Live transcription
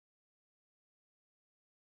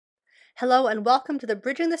Hello and welcome to the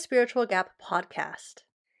Bridging the Spiritual Gap podcast.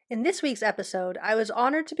 In this week's episode, I was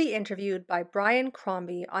honored to be interviewed by Brian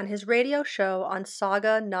Crombie on his radio show on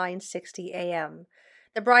Saga 960 AM.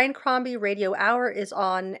 The Brian Crombie Radio Hour is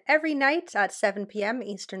on every night at 7 p.m.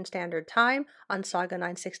 Eastern Standard Time on Saga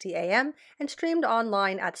 960 AM and streamed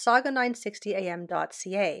online at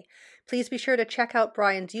saga960am.ca. Please be sure to check out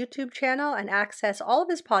Brian's YouTube channel and access all of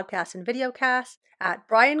his podcasts and videocasts at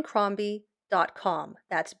briancrombie.com.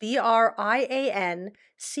 That's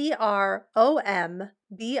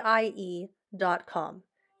Briancrombie.com.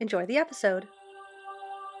 Enjoy the episode.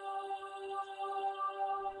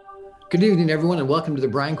 Good evening, everyone, and welcome to the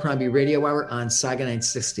Brian Crombie Radio Hour on Saga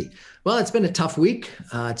 960. Well, it's been a tough week.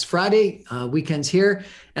 It's Friday, weekend's here,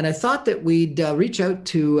 and I thought that we'd reach out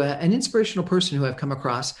to an inspirational person who I've come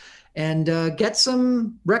across and get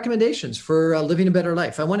some recommendations for living a better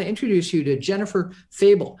life. I want to introduce you to Jennifer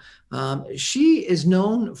Fable. She is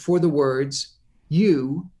known for the words,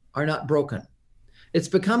 "You are not broken." It's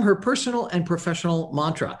become her personal and professional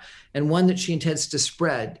mantra, and one that she intends to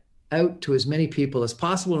spread out to as many people as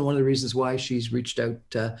possible, and one of the reasons why she's reached out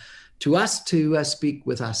to us to speak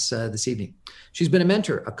with us this evening. She's been a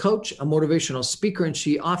mentor, a coach, a motivational speaker, and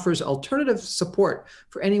she offers alternative support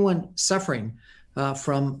for anyone suffering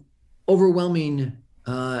from overwhelming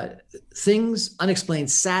things, unexplained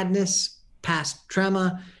sadness, past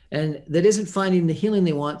trauma, and that isn't finding the healing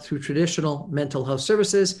they want through traditional mental health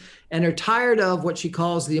services, and are tired of what she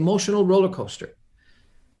calls the emotional roller coaster.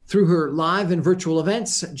 Through her live and virtual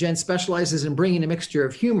events, Jen specializes in bringing a mixture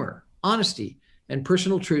of humor, honesty, and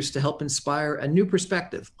personal truths to help inspire a new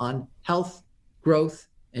perspective on health, growth,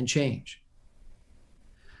 and change.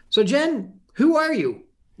 So Jen, who are you?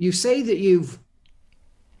 You say that you've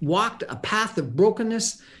walked a path of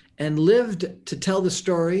brokenness and lived to tell the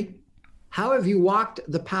story. How have you walked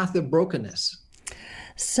the path of brokenness?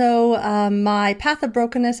 So my path of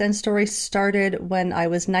brokenness and story started when I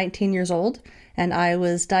was 19 years old, and I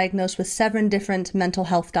was diagnosed with 7 different mental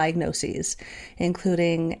health diagnoses,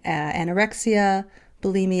 including anorexia,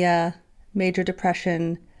 bulimia, major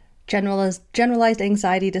depression, generalized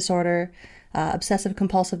anxiety disorder, obsessive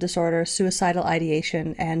compulsive disorder, suicidal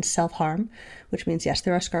ideation, and self-harm, which means, yes,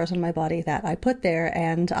 there are scars on my body that I put there.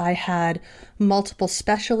 And I had multiple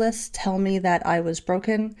specialists tell me that I was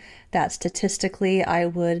broken, that statistically I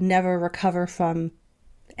would never recover from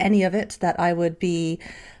any of it, that I would be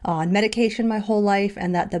on medication my whole life,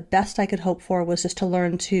 and that the best I could hope for was just to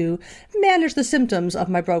learn to manage the symptoms of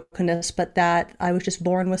my brokenness, but that I was just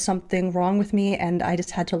born with something wrong with me and I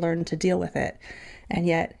just had to learn to deal with it. And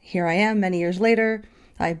yet here I am many years later.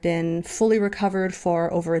 I've been fully recovered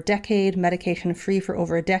for over a decade, medication-free for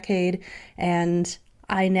over a decade, and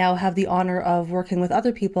I now have the honor of working with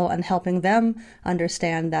other people and helping them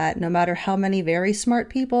understand that no matter how many very smart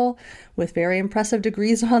people with very impressive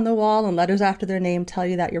degrees on the wall and letters after their name tell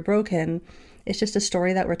you that you're broken, it's just a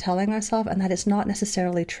story that we're telling ourselves, and that it's not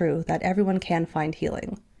necessarily true, that everyone can find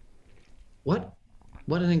healing. What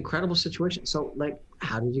an incredible situation. So,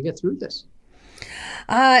 how did you get through this?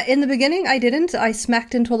 In the beginning, I didn't. I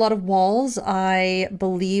smacked into a lot of walls. I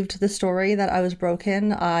believed the story that I was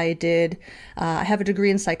broken. I have a degree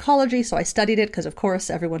in psychology, so I studied it because, of course,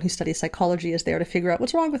 everyone who studies psychology is there to figure out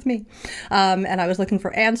what's wrong with me. And I was looking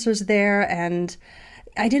for answers there, and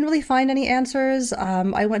I didn't really find any answers.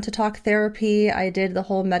 I went to talk therapy. I did the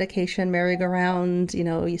whole medication merry-go-round.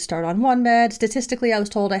 You start on one med. Statistically, I was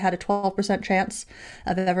told I had a 12% chance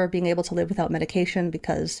of ever being able to live without medication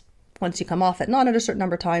because once you come off it, not at a certain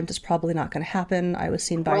number of times, it's probably not going to happen. I was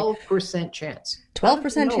seen by 12% chance.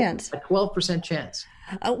 12% chance. A 12% chance.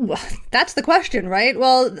 That's the question, right?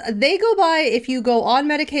 Well, they go by if you go on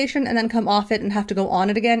medication and then come off it and have to go on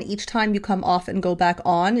it again. Each time you come off and go back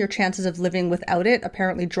on, your chances of living without it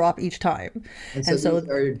apparently drop each time. And so these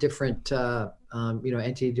are different,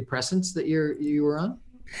 antidepressants that you were on?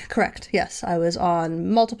 Correct. Yes. I was on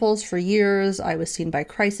multiples for years. I was seen by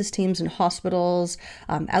crisis teams in hospitals,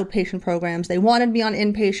 outpatient programs. They wanted me on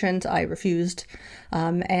inpatient. I refused.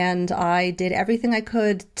 And I did everything I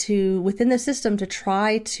could within the system to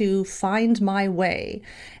try to find my way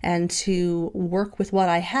and to work with what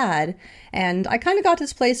I had. And I kind of got to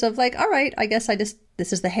this place of all right, I guess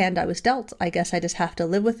this is the hand I was dealt. I guess I just have to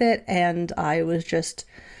live with it. And I was just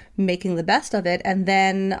making the best of it. And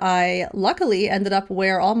then I luckily ended up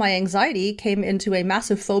where all my anxiety came into a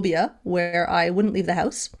massive phobia where I wouldn't leave the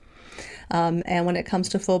house. And when it comes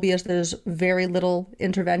to phobias, there's very little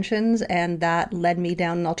interventions, and that led me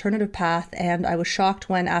down an alternative path. And I was shocked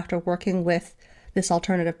when, after working with this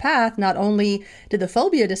alternative path, not only did the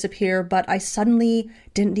phobia disappear, but I suddenly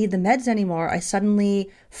didn't need the meds anymore. I suddenly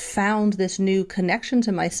found this new connection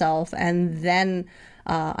to myself. And then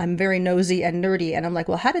I'm very nosy and nerdy. And I'm like,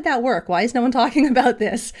 well, how did that work? Why is no one talking about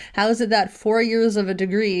this? How is it that 4 years of a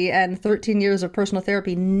degree and 13 years of personal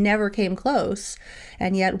therapy never came close?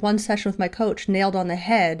 And yet one session with my coach nailed on the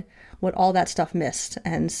head what all that stuff missed.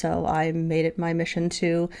 And so I made it my mission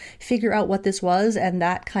to figure out what this was. And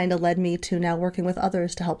that kind of led me to now working with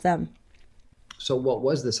others to help them. So what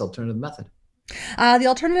was this alternative method? The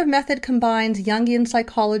alternative method combines Jungian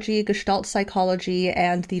psychology, Gestalt psychology,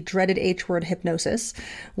 and the dreaded H word, hypnosis,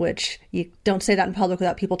 which you don't say that in public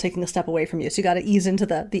without people taking a step away from you. So you got to ease into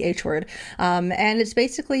the H word. And it's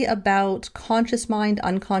basically about conscious mind,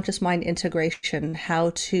 unconscious mind integration,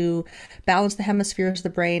 how to balance the hemispheres of the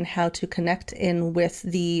brain, how to connect in with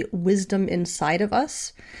the wisdom inside of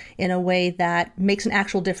us in a way that makes an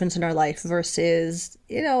actual difference in our life versus,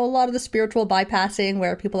 a lot of the spiritual bypassing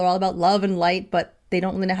where people are all about love and light, but they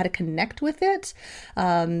don't really know how to connect with it.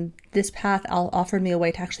 This path offered me a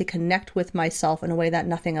way to actually connect with myself in a way that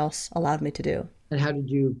nothing else allowed me to do. And how did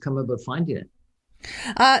you come about finding it?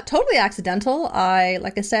 Totally accidental.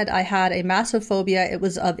 Like I said, I had a massive phobia. It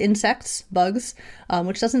was of insects, bugs,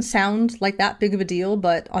 which doesn't sound like that big of a deal,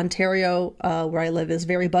 but Ontario, where I live, is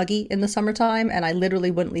very buggy in the summertime, and I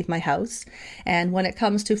literally wouldn't leave my house. And when it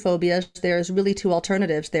comes to phobias, there's really two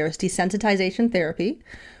alternatives. There's desensitization therapy,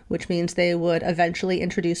 which means they would eventually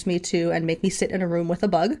introduce me to and make me sit in a room with a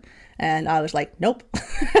bug. And I was like, nope,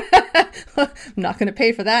 I'm not going to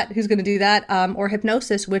pay for that. Who's going to do that? Or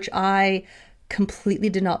hypnosis, which I completely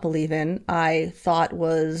did not believe in. I thought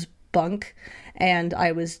was bunk, and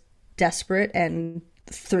I was desperate and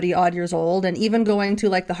 30 odd years old, and even going to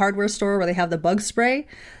like the hardware store where they have the bug spray.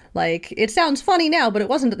 Like, it sounds funny now, but it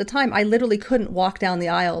wasn't at the time. I literally couldn't walk down the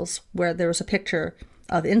aisles where there was a picture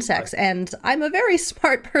of insects. And I'm a very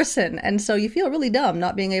smart person. And so you feel really dumb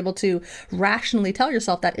not being able to rationally tell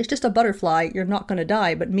yourself that it's just a butterfly, you're not going to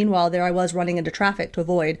die. But meanwhile, there I was running into traffic to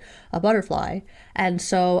avoid a butterfly. And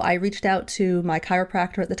so I reached out to my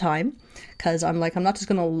chiropractor at the time because I'm like, I'm not just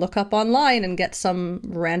going to look up online and get some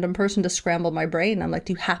random person to scramble my brain. I'm like,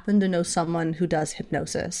 do you happen to know someone who does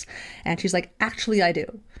hypnosis? And she's like, actually, I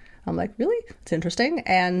do. I'm like, really? It's interesting.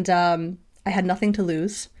 And I had nothing to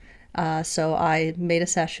lose. So I made a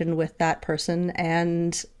session with that person.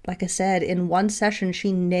 And like I said, in one session,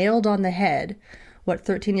 she nailed on the head what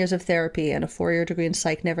 13 years of therapy and a 4-year degree in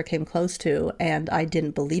psych never came close to. And I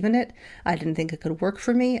didn't believe in it. I didn't think it could work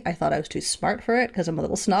for me. I thought I was too smart for it because I'm a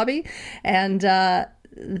little snobby. And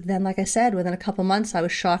then, like I said, within a couple months, I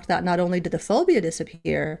was shocked that not only did the phobia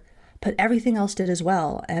disappear, but everything else did as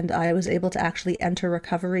well. And I was able to actually enter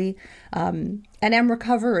recovery and am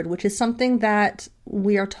recovered, which is something that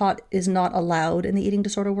we are taught is not allowed in the eating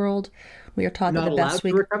disorder world. We are taught Not that the allowed best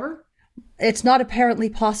to recover? it's not apparently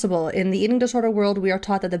possible. In the eating disorder world, we are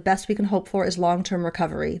taught that the best we can hope for is long-term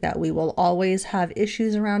recovery, that we will always have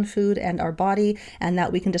issues around food and our body, and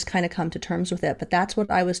that we can just kind of come to terms with it. But that's what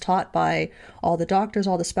I was taught by all the doctors,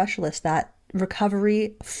 all the specialists, that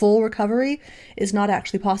recovery, full recovery, is not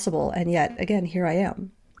actually possible. And yet, again, here I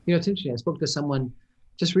am. It's interesting. I spoke to someone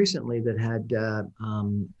just recently that had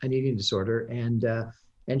an eating disorder,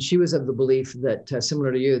 and she was of the belief that,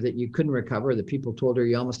 similar to you, that you couldn't recover. That people told her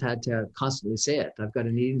you almost had to constantly say it. I've got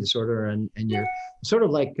an eating disorder, and you're sort of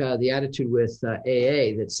like the attitude with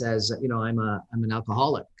AA that says, I'm an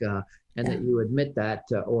alcoholic, and that you admit that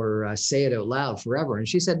or say it out loud forever. And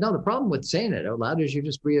she said, no, the problem with saying it out loud is you're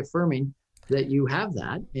just reaffirming that you have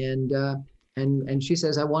that. And she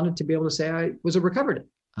says, I wanted to be able to say I was a recovered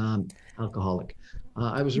alcoholic.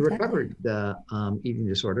 I was a recovered eating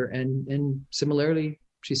disorder, and similarly,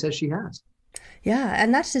 she says she has. Yeah,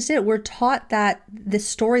 and that's just it. We're taught that this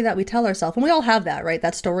story that we tell ourselves, and we all have that, right?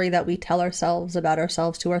 That story that we tell ourselves about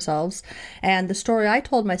ourselves to ourselves. And the story I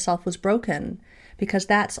told myself was broken because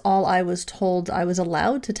that's all I was told I was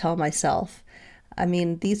allowed to tell myself. I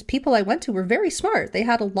mean, these people I went to were very smart. They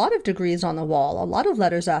had a lot of degrees on the wall, a lot of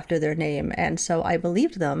letters after their name. And so I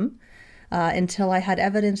believed them until I had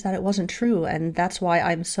evidence that it wasn't true. And that's why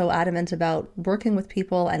I'm so adamant about working with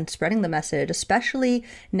people and spreading the message, especially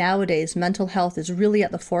nowadays. Mental health is really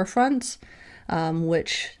at the forefront,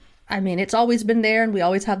 which, I mean, it's always been there, and we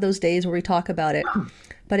always have those days where we talk about it.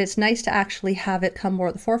 But it's nice to actually have it come more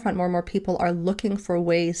at the forefront. More and more people are looking for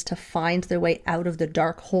ways to find their way out of the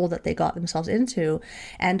dark hole that they got themselves into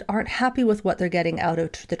and aren't happy with what they're getting out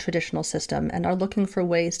of the traditional system and are looking for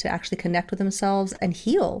ways to actually connect with themselves and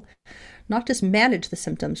heal. Not just manage the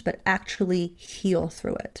symptoms, but actually heal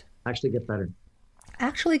through it. Actually get better.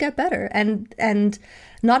 actually get better. And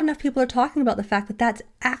not enough people are talking about the fact that that's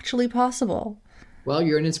actually possible. Well,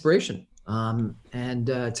 you're an inspiration. And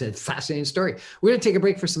it's a fascinating story. We're going to take a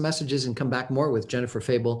break for some messages and come back more with Jennifer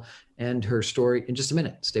Fable and her story in just a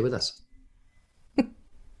minute. Stay with us.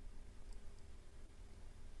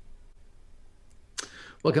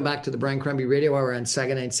 Welcome back to the Brian Crombie Radio Hour on Saga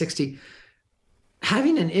 960.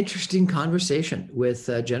 Having an interesting conversation with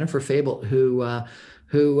Jennifer Fable, who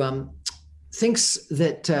thinks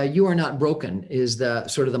that you are not broken is the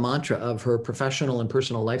sort of the mantra of her professional and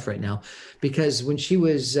personal life right now. Because when she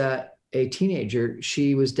was a teenager,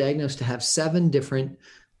 she was diagnosed to have 7 different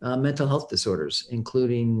mental health disorders,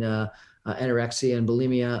 including anorexia and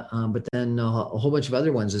bulimia, but then a whole bunch of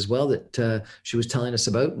other ones as well that she was telling us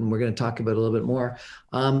about, and we're going to talk about a little bit more.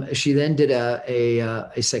 She then did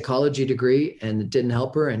a psychology degree, and it didn't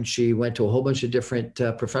help her, and she went to a whole bunch of different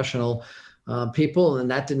professional people,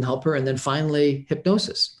 and that didn't help her. And then finally,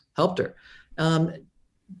 hypnosis helped her.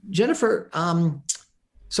 Jennifer,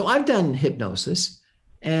 so I've done hypnosis,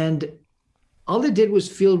 and all it did was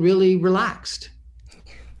feel really relaxed.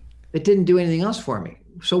 It didn't do anything else for me.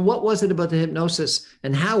 So what was it about the hypnosis,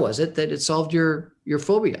 and how was it that it solved your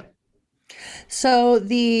phobia? So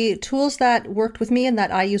the tools that worked with me and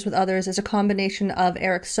that I use with others is a combination of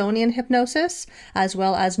Ericksonian hypnosis as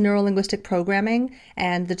well as neurolinguistic programming.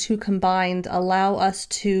 And the two combined allow us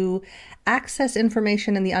to access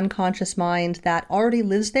information in the unconscious mind that already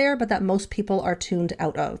lives there, but that most people are tuned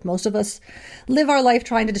out of. Most of us live our life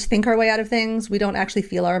trying to just think our way out of things. We don't actually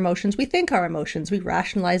feel our emotions. We think our emotions. We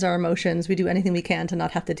rationalize our emotions. We do anything we can to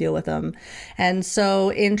not have to deal with them. And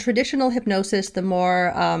so in traditional hypnosis, the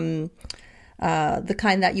more the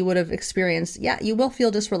kind that you would have experienced, yeah, you will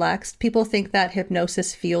feel just relaxed. People think that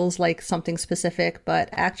hypnosis feels like something specific, but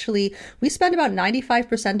actually we spend about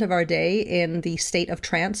 95% of our day in the state of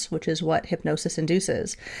trance, which is what hypnosis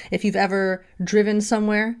induces. If you've ever driven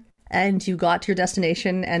somewhere and you got to your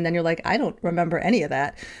destination and then you're like, I don't remember any of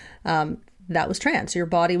that. That was trance. Your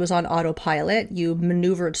body was on autopilot. You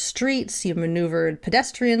maneuvered streets, you maneuvered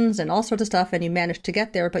pedestrians and all sorts of stuff, and you managed to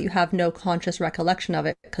get there, but you have no conscious recollection of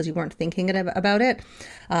it because you weren't thinking about it.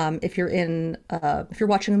 If you're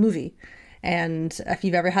watching a movie, and if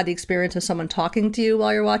you've ever had the experience of someone talking to you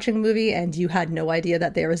while you're watching a movie and you had no idea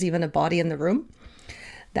that there was even a body in the room,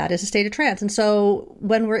 that is a state of trance. And so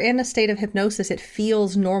when we're in a state of hypnosis, it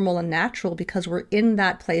feels normal and natural because we're in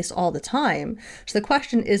that place all the time. So the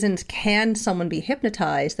question isn't, can someone be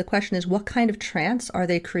hypnotized? The question is, what kind of trance are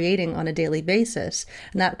they creating on a daily basis?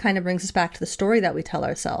 And that kind of brings us back to the story that we tell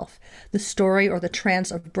ourselves. The story or the trance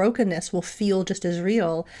of brokenness will feel just as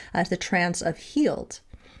real as the trance of healed.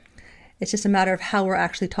 It's just a matter of how we're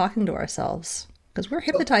actually talking to ourselves, because we're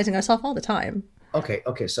hypnotizing ourselves all the time. Okay.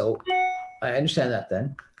 So I understand that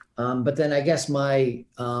then. But then I guess my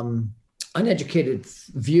uneducated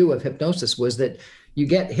view of hypnosis was that you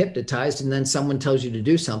get hypnotized and then someone tells you to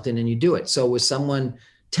do something and you do it. So was someone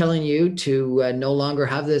telling you to no longer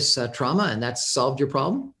have this trauma and that's solved your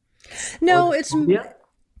problem? No, it's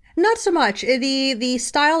not so much. The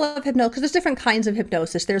style of hypnosis, because there's different kinds of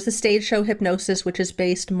hypnosis. There's the stage show hypnosis, which is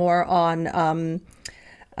based more on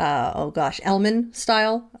Elman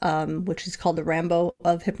style, which is called the Rambo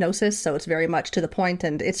of hypnosis. So it's very much to the point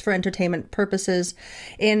and it's for entertainment purposes.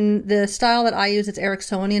 In the style that I use, it's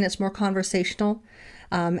Ericksonian. It's more conversational.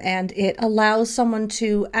 And it allows someone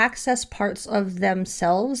to access parts of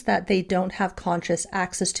themselves that they don't have conscious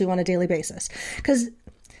access to on a daily basis. Because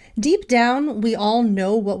deep down, we all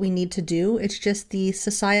know what we need to do. It's just the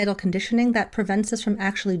societal conditioning that prevents us from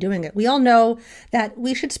actually doing it. We all know that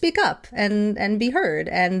we should speak up and be heard.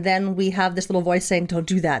 And then we have this little voice saying, don't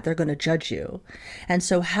do that. They're going to judge you. And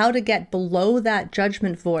so how to get below that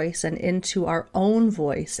judgment voice and into our own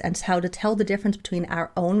voice, and how to tell the difference between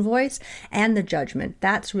our own voice and the judgment.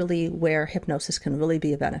 That's really where hypnosis can really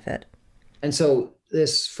be a benefit. And so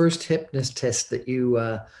this first hypnotist that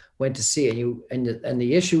you went to see, and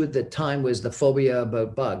the issue at the time was the phobia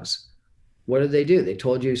about bugs. What did they do? They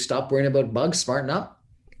told you stop worrying about bugs, smarten up?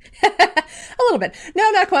 A little bit. No,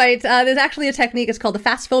 not quite. There's actually a technique. It's called the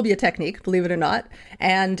fast phobia technique, believe it or not.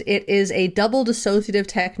 And it is a double dissociative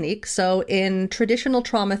technique. So in traditional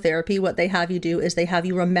trauma therapy, what they have you do is they have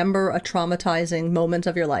you remember a traumatizing moment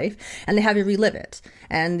of your life and they have you relive it.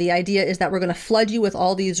 And the idea is that we're going to flood you with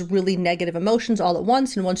all these really negative emotions all at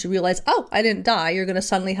once. And once you realize, oh, I didn't die, you're going to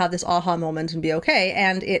suddenly have this aha moment and be okay.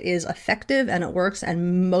 And it is effective and it works.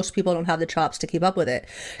 And most people don't have the chops to keep up with it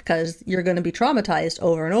because you're going to be traumatized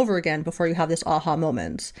over and over again before you have this those aha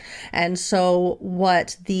moments. And so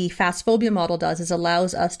what the fast phobia model does is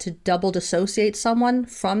allows us to double dissociate someone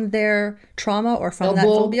from their trauma or from that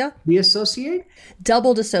Double phobia. deassociate?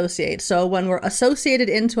 Double dissociate. So when we're associated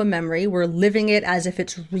into a memory, we're living it as if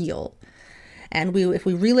it's real. And if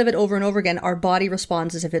we relive it over and over again, our body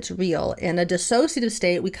responds as if it's real. In a dissociative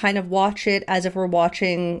state, we kind of watch it as if we're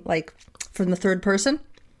watching like from the third person.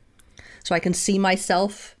 So I can see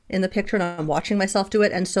myself in the picture and I'm watching myself do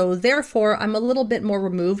it. And so therefore I'm a little bit more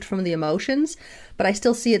removed from the emotions, but I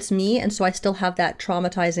still see it's me. And so I still have that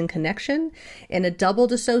traumatizing connection. In a double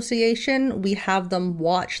dissociation, we have them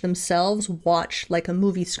watch themselves watch like a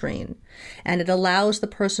movie screen. And it allows the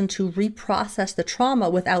person to reprocess the trauma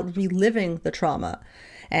without reliving the trauma.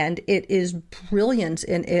 And it is brilliant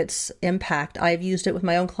in its impact. I've used it with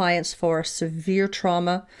my own clients for severe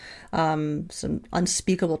trauma, some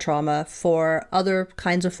unspeakable trauma, for other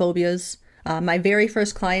kinds of phobias. My very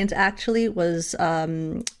first client actually was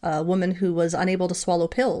a woman who was unable to swallow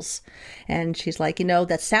pills. And she's like,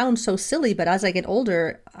 that sounds so silly, but as I get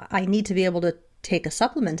older, I need to be able to take a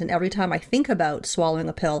supplement. And every time I think about swallowing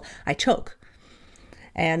a pill, I choke.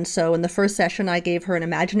 And so in the first session, I gave her an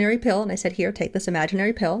imaginary pill and I said, here, take this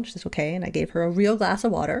imaginary pill. And she says, okay. And I gave her a real glass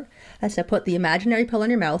of water. I said, put the imaginary pill in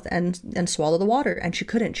your mouth and swallow the water. And she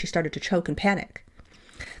couldn't. She started to choke and panic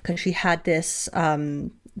because she had this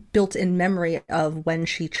built-in memory of when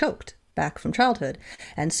she choked back from childhood.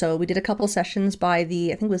 And so we did a couple of sessions. I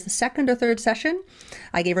think it was the second or third session.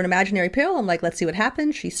 I gave her an imaginary pill. I'm like, let's see what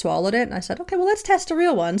happens. She swallowed it. And I said, okay, well, let's test a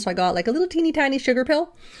real one. So I got like a little teeny tiny sugar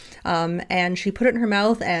pill. And she put it in her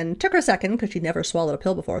mouth and took her a second because she'd never swallowed a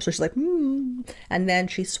pill before. So she's like, and then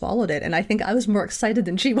she swallowed it. And I think I was more excited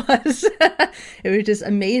than she was. It was just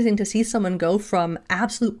amazing to see someone go from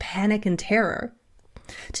absolute panic and terror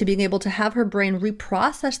to being able to have her brain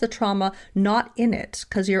reprocess the trauma, not in it,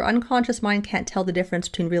 because your unconscious mind can't tell the difference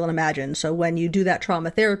between real and imagined. So when you do that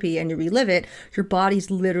trauma therapy and you relive it, your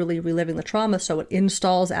body's literally reliving the trauma. So it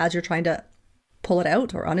installs as you're trying to pull it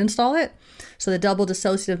out or uninstall it. So the double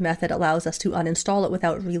dissociative method allows us to uninstall it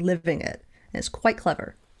without reliving it. And it's quite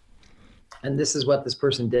clever. And this is what this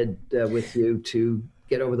person did with you to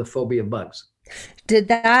get over the phobia of bugs. Did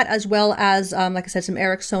that as well as, like I said, some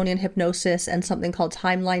Ericksonian hypnosis and something called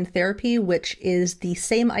timeline therapy, which is the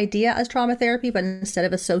same idea as trauma therapy, but instead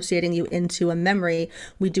of associating you into a memory,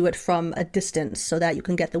 we do it from a distance so that you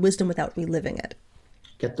can get the wisdom without reliving it.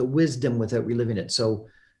 Get the wisdom without reliving it. So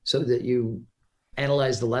that you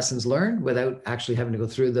analyze the lessons learned without actually having to go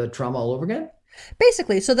through the trauma all over again?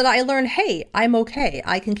 Basically, so that I learn, hey, I'm okay.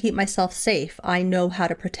 I can keep myself safe. I know how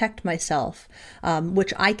to protect myself,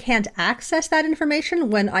 which I can't access that information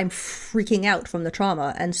when I'm freaking out from the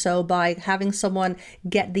trauma. And so by having someone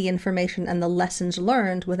get the information and the lessons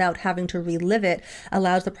learned without having to relive it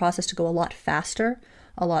allows the process to go a lot faster,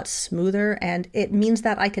 a lot smoother, and it means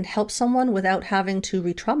that I can help someone without having to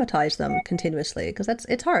re-traumatize them continuously, because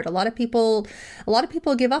it's hard. A lot of people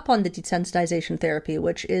give up on the desensitization therapy,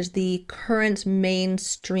 which is the current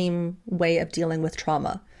mainstream way of dealing with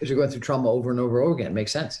trauma. Because you're going through trauma over and over and over again. It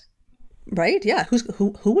makes sense. Right? Yeah.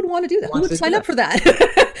 Who would want to do that? Who would sign up for that?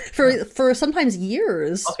 for sometimes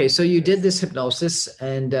years. Okay, so you did this hypnosis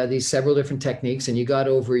and these several different techniques, and you got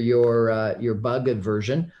over your bug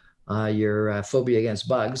aversion. Your phobia against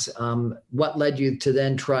bugs. What led you to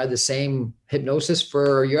then try the same hypnosis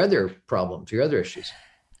for your other problems, your other issues?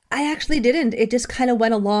 I actually didn't. It just kind of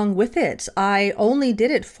went along with it. I only did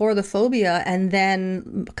it for the phobia. And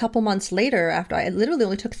then a couple months later, after I literally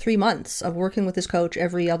only took 3 months of working with this coach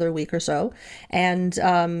every other week or so. And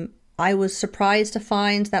I was surprised to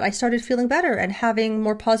find that I started feeling better and having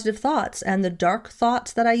more positive thoughts. And the dark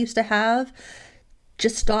thoughts that I used to have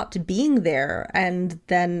just stopped being there. And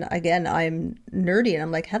then again, I'm nerdy and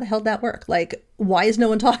I'm like, how the hell did that work? Like, why is no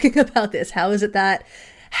one talking about this? How did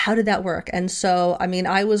that work? And so, I mean,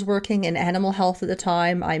 I was working in animal health at the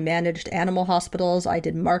time. I managed animal hospitals. I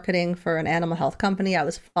did marketing for an animal health company. I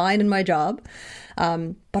was fine in my job.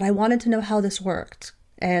 But I wanted to know how this worked.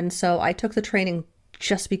 And so I took the training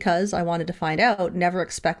just because I wanted to find out, never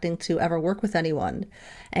expecting to ever work with anyone.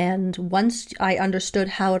 And once I understood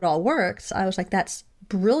how it all works, I was like, that's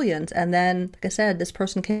brilliant. And then, like I said, this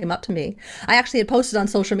person came up to me. I actually had posted on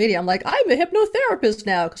social media. I'm like, I'm a hypnotherapist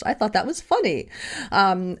now, because I thought that was funny.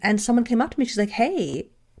 And someone came up to me. She's like, hey,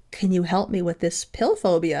 can you help me with this pill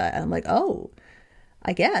phobia? And I'm like, oh,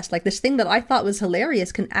 I guess. Like, this thing that I thought was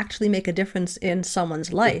hilarious can actually make a difference in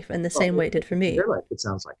someone's life in the same way it did for me. Your life, it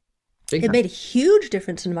sounds like. It made a huge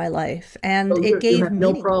difference in my life. And so it gave you have no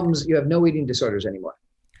meaning. problems. You have no eating disorders anymore.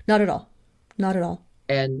 Not at all. Not at all.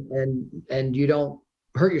 And you don't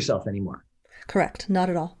hurt yourself anymore. Correct. Not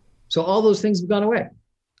at all. So all those things have gone away.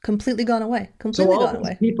 Completely gone away. So Completely all gone these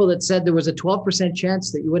away. people that said there was a 12%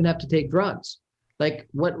 chance that you wouldn't have to take drugs, like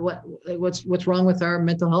what's wrong with our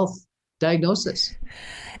mental health diagnosis?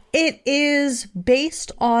 It is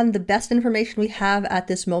based on the best information we have at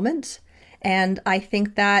this moment. And I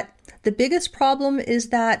think that the biggest problem is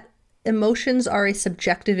that emotions are a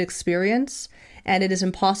subjective experience, and it is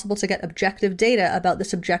impossible to get objective data about the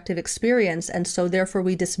subjective experience. And so, therefore,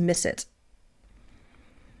 we dismiss it.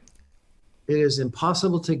 It is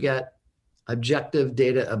impossible to get objective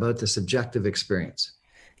data about the subjective experience.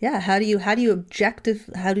 Yeah. How do you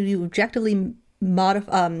objectively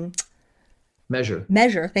modify, Measure.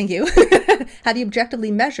 measure, thank you. How do you objectively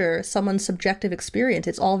measure someone's subjective experience?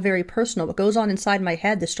 It's all very personal. What goes on inside my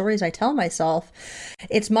head, the stories I tell myself,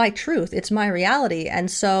 it's my truth, it's my reality. And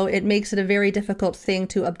so it makes it a very difficult thing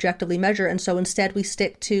to objectively measure. And so instead we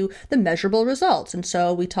stick to the measurable results. And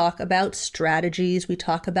so we talk about strategies, we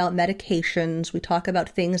talk about medications, we talk about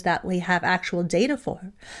things that we have actual data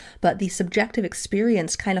for. But the subjective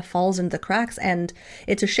experience kind of falls into the cracks. And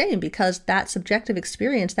it's a shame because that subjective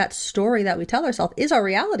experience, that story that we tell ourselves, is our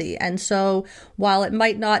reality. And so while it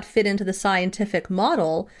might not fit into the scientific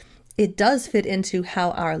model, it does fit into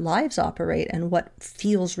how our lives operate and what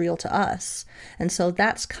feels real to us. And so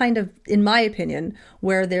that's kind of, in my opinion,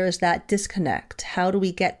 where there's that disconnect. How do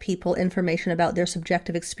we get people information about their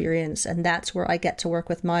subjective experience? And that's where I get to work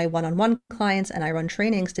with my one-on-one clients, and I run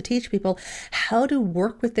trainings to teach people how to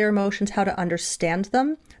work with their emotions, how to understand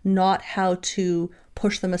them, not how to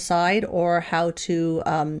push them aside or how to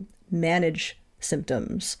manage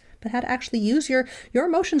symptoms, but how to actually use your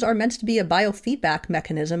emotions are meant to be a biofeedback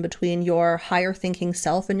mechanism between your higher thinking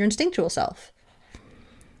self and your instinctual self.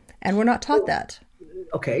 And we're not taught that.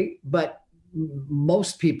 Okay, but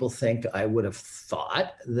most people think, I would have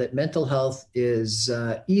thought, that mental health is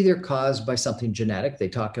either caused by something genetic. They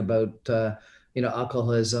talk about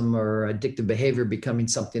alcoholism or addictive behavior becoming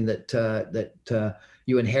something that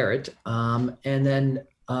you inherit, and then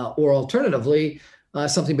or alternatively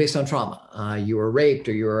something based on trauma. You were raped,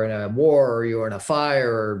 or you were in a war, or you were in a fire,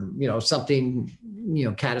 or something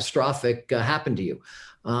catastrophic happened to you.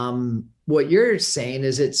 What you're saying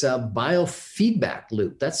is it's a biofeedback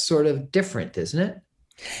loop. That's sort of different, isn't it?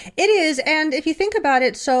 It is. And if you think about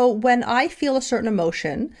it, so when I feel a certain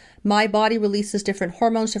emotion, my body releases different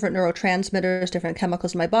hormones, different neurotransmitters, different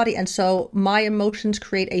chemicals in my body. And so my emotions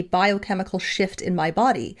create a biochemical shift in my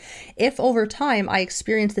body. If over time I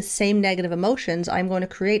experience the same negative emotions, I'm going to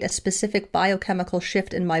create a specific biochemical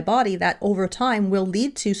shift in my body that over time will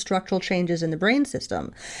lead to structural changes in the brain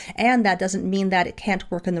system. And that doesn't mean that it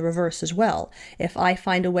can't work in the reverse as well. If I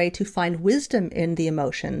find a way to find wisdom in the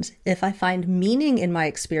emotions, if I find meaning in my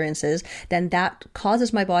experiences, then that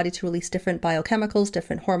causes my body to release different biochemicals,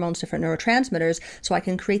 different hormones, different neurotransmitters, so I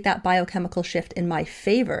can create that biochemical shift in my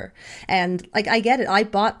favor. And I get it. I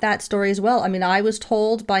bought that story as well. I mean, I was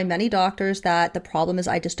told by many doctors that the problem is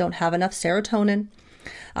I just don't have enough serotonin.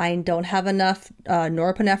 I don't have enough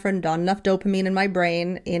norepinephrine, not enough dopamine in my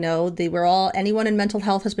brain. Anyone in mental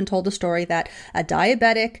health has been told the story that a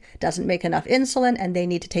diabetic doesn't make enough insulin and they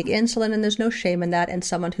need to take insulin, and there's no shame in that. And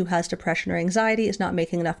someone who has depression or anxiety is not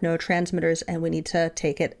making enough neurotransmitters and we need to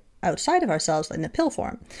take it outside of ourselves in the pill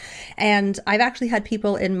form. And I've actually had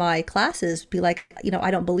people in my classes be like,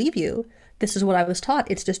 I don't believe you. This is what I was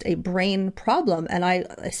taught. It's just a brain problem. And I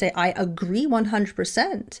say, I agree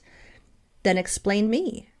 100%. Then explain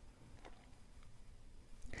me.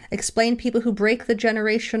 Explain people who break the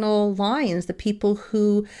generational lines, the people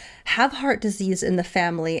who have heart disease in the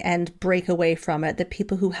family and break away from it, the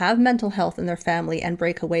people who have mental health in their family and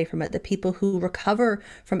break away from it, the people who recover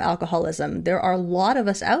from alcoholism. There are a lot of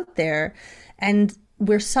us out there, and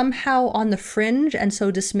we're somehow on the fringe and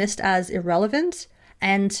so dismissed as irrelevant.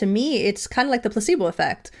 And to me, it's kind of like the placebo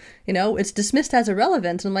effect. It's dismissed as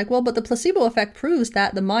irrelevant. And I'm like, well, but the placebo effect proves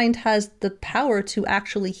that the mind has the power to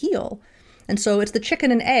actually heal. And so it's the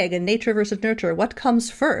chicken and egg and nature versus nurture. What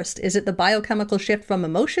comes first? Is it the biochemical shift from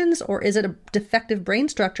emotions, or is it a defective brain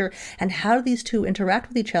structure? And how do these two interact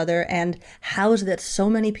with each other? And how is it that so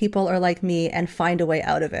many people are like me and find a way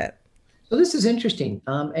out of it? So this is interesting.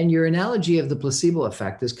 And your analogy of the placebo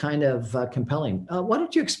effect is kind of compelling. Why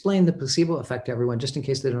don't you explain the placebo effect to everyone, just in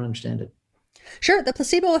case they don't understand it? Sure. The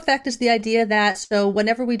placebo effect is the idea that so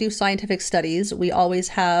whenever we do scientific studies, we always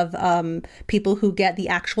have people who get the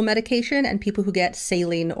actual medication and people who get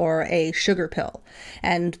saline or a sugar pill.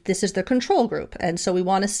 And this is the control group. And so we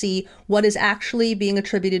want to see what is actually being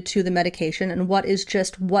attributed to the medication and what is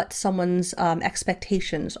just what someone's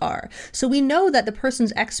expectations are. So we know that the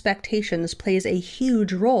person's expectations plays a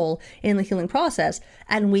huge role in the healing process.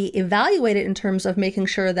 And we evaluate it in terms of making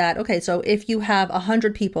sure that, okay, so if you have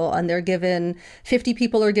 100 people and they're given 50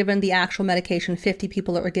 people are given the actual medication, 50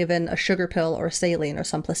 people are given a sugar pill or saline or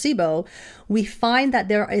some placebo, we find that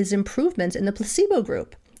there is improvements in the placebo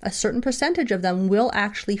group. A certain percentage of them will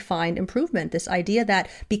actually find improvement. This idea that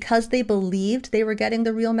because they believed they were getting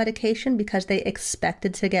the real medication, because they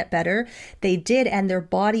expected to get better, they did, and their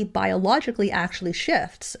body biologically actually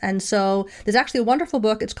shifts. And so there's actually a wonderful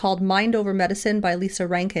book. It's called Mind Over Medicine by Lisa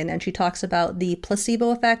Rankin, and she talks about the placebo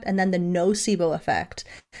effect and then the nocebo effect.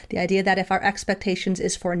 The idea that if our expectations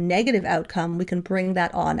is for a negative outcome, we can bring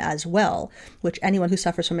that on as well, which anyone who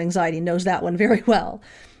suffers from anxiety knows that one very well.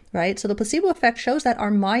 Right? So the placebo effect shows that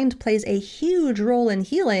our mind plays a huge role in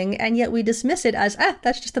healing, and yet we dismiss it as,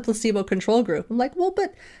 that's just the placebo control group. I'm like, well,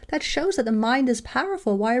 but that shows that the mind is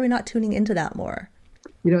powerful. Why are we not tuning into that more?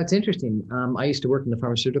 It's interesting. I used to work in the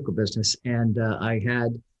pharmaceutical business, and I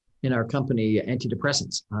had in our company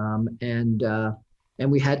antidepressants,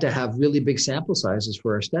 and we had to have really big sample sizes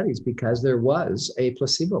for our studies because there was a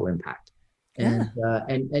placebo impact. Yeah.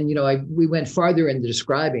 We went farther into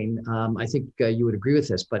describing. I think you would agree with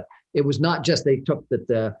this, but it was not just they took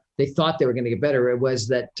that they thought they were going to get better. It was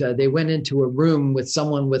that they went into a room with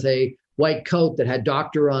someone with a white coat that had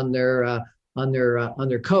doctor on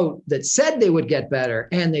their coat that said they would get better,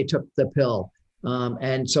 and they took the pill.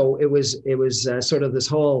 And so it was sort of this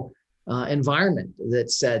whole environment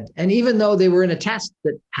that said, and even though they were in a test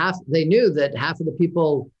that they knew that half of the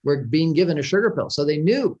people were being given a sugar pill, so they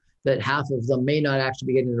knew that half of them may not actually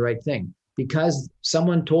be getting the right thing because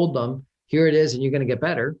someone told them, here it is, and you're going to get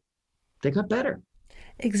better. They got better.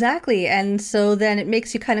 Exactly. And so then it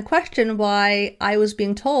makes you kind of question why I was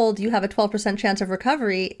being told you have a 12% chance of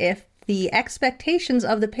recovery if the expectations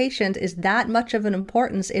of the patient is that much of an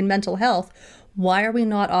importance in mental health. Why are we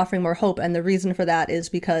not offering more hope? And the reason for that is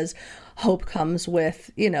because hope comes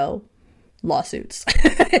with, lawsuits.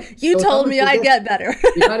 You told me I'd get better.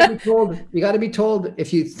 You got to be told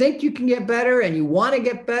if you think you can get better and you want to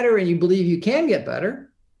get better and you believe you can get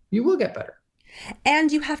better, you will get better.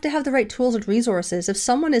 And you have to have the right tools and resources. If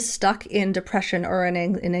someone is stuck in depression or in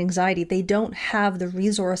anxiety, they don't have the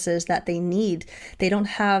resources that they need. They don't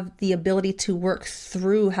have the ability to work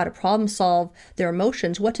through how to problem solve their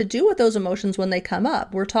emotions, what to do with those emotions when they come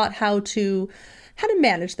up. We're taught how to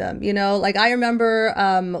manage them. Like I remember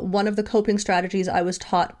one of the coping strategies I was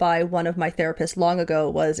taught by one of my therapists long ago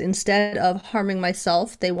was instead of harming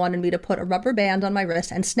myself, they wanted me to put a rubber band on my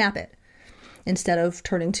wrist and snap it instead of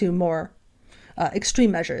turning to more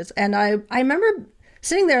extreme measures. And I remember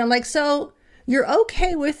sitting there and like, so you're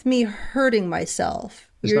okay with me hurting myself.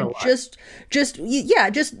 You're just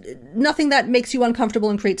nothing that makes you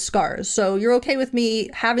uncomfortable and creates scars. So you're okay with me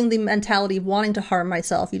having the mentality of wanting to harm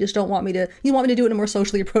myself. You just don't want me to, you want me to do it in a more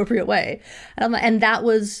socially appropriate way. And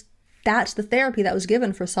that's the therapy that was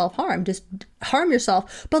given for self-harm. Just harm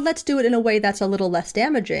yourself, but let's do it in a way that's a little less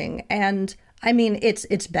damaging. And I mean,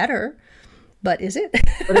 it's better, but is it?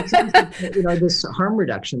 But it seems like, this harm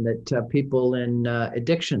reduction that people in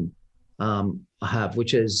addiction have,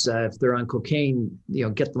 which is if they're on cocaine,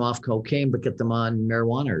 get them off cocaine, but get them on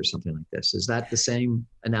marijuana or something like this. Is that the same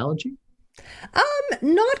analogy?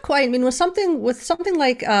 Not quite. I mean, with something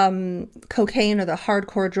like cocaine or the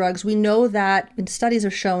hardcore drugs, we know that studies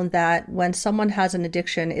have shown that when someone has an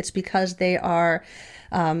addiction, it's because they are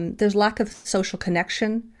there's lack of social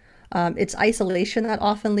connection. It's isolation that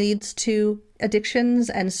often leads to addictions.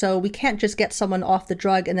 And so we can't just get someone off the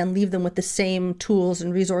drug and then leave them with the same tools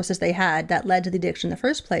and resources they had that led to the addiction in the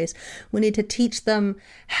first place. We need to teach them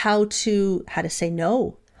how to say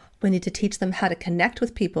no. We need to teach them how to connect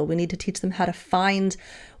with people. We need to teach them how to find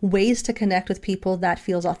ways to connect with people that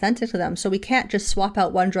feels authentic to them. So we can't just swap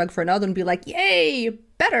out one drug for another and be like, yay,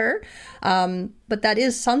 better. But that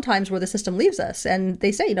is sometimes where the system leaves us. And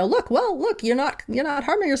they say, look, you're not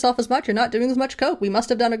harming yourself as much. You're not doing as much coke. We must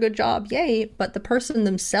have done a good job. Yay. But the person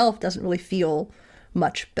themselves doesn't really feel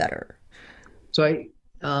much better. So I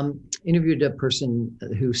interviewed a person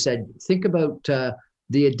who said, think about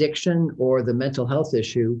the addiction or the mental health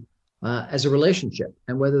issue as a relationship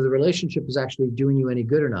and whether the relationship is actually doing you any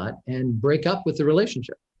good or not, and break up with the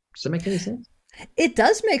relationship. Does that make any sense? It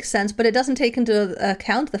does make sense, but it doesn't take into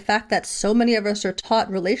account the fact that so many of us are taught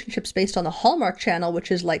relationships based on the Hallmark Channel, which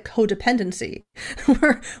is like codependency.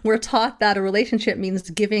 We're taught that a relationship means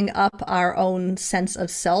giving up our own sense of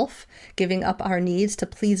self, giving up our needs to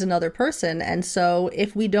please another person. And so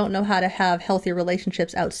if we don't know how to have healthy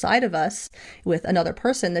relationships outside of us with another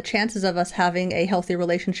person, the chances of us having a healthy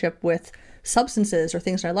relationship with substances or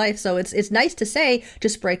things in our life. So it's nice to say,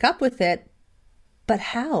 just break up with it, but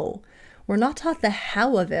how? We're not taught the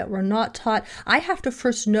how of it. We're not taught, I have to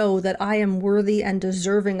first know that I am worthy and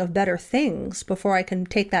deserving of better things before I can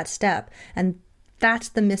take that step. And that's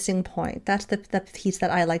the missing point. That's the piece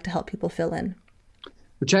that I like to help people fill in.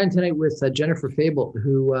 We're chatting tonight with Jennifer Fable,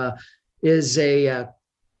 who is a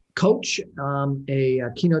coach, a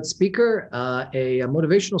keynote speaker, a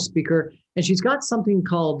motivational speaker, and she's got something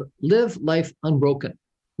called Live Life Unbroken,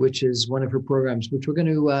 which is one of her programs, which we're going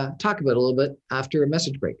to talk about a little bit after a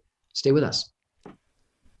message break. Stay with us.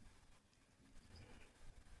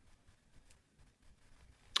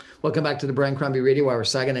 Welcome back to the Brian Crombie Radio Hour,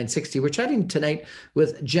 Saga 960. We're chatting tonight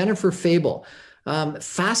with Jennifer Fable.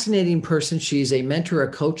 Fascinating person. She's a mentor, a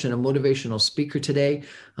coach, and a motivational speaker today.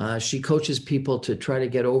 She coaches people to try to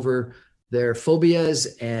get over their phobias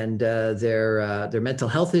and their mental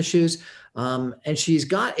health issues. And she's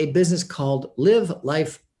got a business called Live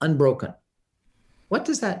Life Unbroken. What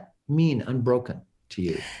does that mean, unbroken, to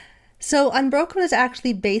you? So Unbroken is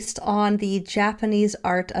actually based on the Japanese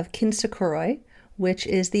art of kintsukuroi, which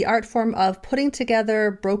is the art form of putting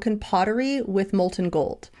together broken pottery with molten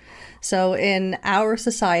gold. So in our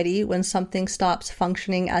society, when something stops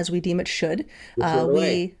functioning as we deem it should,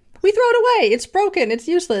 we throw it away. It's broken. It's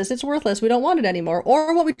useless. It's worthless. We don't want it anymore.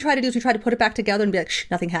 Or what we try to do is we try to put it back together and be like, shh,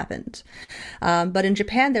 nothing happened. But in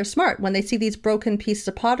Japan, they're smart. When they see these broken pieces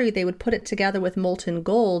of pottery, they would put it together with molten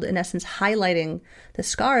gold, in essence, highlighting the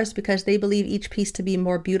scars because they believe each piece to be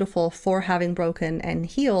more beautiful for having broken and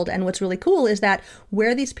healed. And what's really cool is that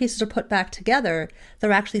where these pieces are put back together,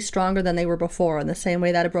 they're actually stronger than they were before. In the same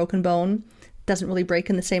way that a broken bone doesn't really break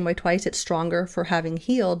in the same way twice. It's stronger for having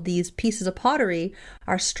healed. These pieces of pottery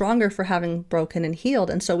are stronger for having broken and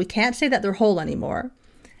healed. And so we can't say that they're whole anymore.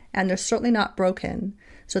 And they're certainly not broken.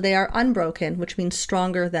 So they are unbroken, which means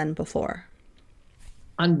stronger than before.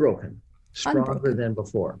 Unbroken, stronger than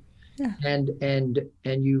before. Yeah. And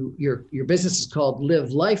your business is called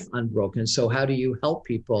Live Life Unbroken. So how do you help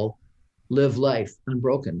people live life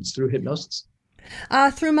unbroken? It's through hypnosis.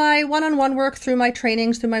 Through my one-on-one work, through my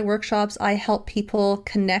trainings, through my workshops, I help people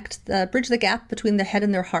bridge the gap between their head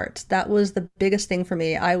and their heart. That was the biggest thing for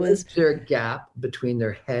me. Is there a gap between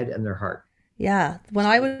their head and their heart? Yeah. When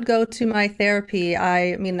I would go to my therapy,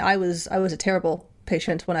 I was a terrible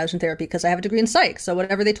patient when I was in therapy because I have a degree in psych. So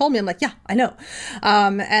whatever they told me, I'm like, yeah, I know.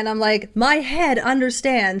 And I'm like, my head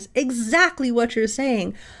understands exactly what you're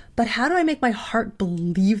saying, but how do I make my heart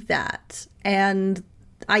believe that? And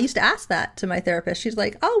I used to ask that to my therapist. She's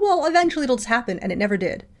like, oh, well, eventually it'll just happen. And it never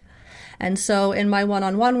did. And so in my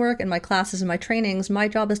one-on-one work, in my classes and my trainings, my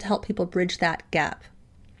job is to help people bridge that gap.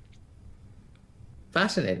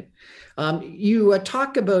 Fascinating. You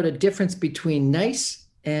talk about a difference between nice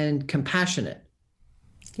and compassionate.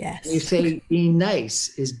 Yes. You say being nice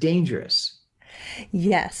is dangerous.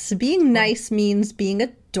 Yes. Being nice means being a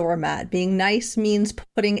doormat. Being nice means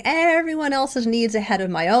putting everyone else's needs ahead of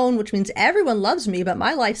my own, which means everyone loves me, but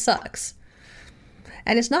my life sucks.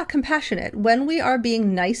 And it's not compassionate. When we are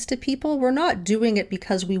being nice to people, we're not doing it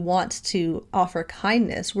because we want to offer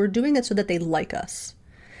kindness. We're doing it so that they like us.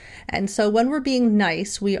 And so when we're being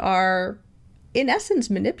nice, we are, in essence,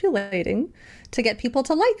 manipulating to get people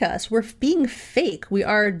to like us. We're being fake. We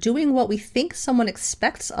are doing what we think someone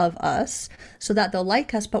expects of us so that they'll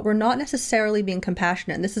like us, but we're not necessarily being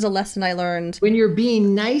compassionate. And this is a lesson I learned. When you're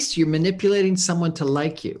being nice, you're manipulating someone to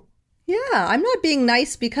like you. Yeah, I'm not being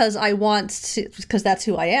nice because I want to, because that's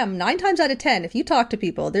who I am. 9 times out of 10, if you talk to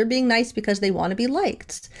people, they're being nice because they want to be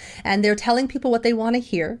liked. And they're telling people what they want to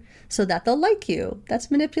hear so that they'll like you.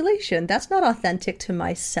 That's manipulation. That's not authentic to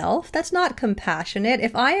myself. That's not compassionate.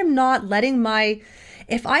 If I am not letting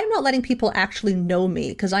people actually know me,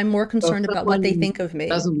 because I'm more concerned about what they think of me.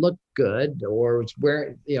 Doesn't look good, or it's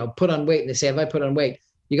where, put on weight, and they say, have I put on weight?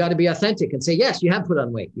 You got to be authentic and say, yes, you have put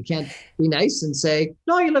on weight. You can't be nice and say,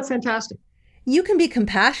 no, you look fantastic. You can be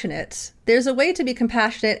compassionate. There's a way to be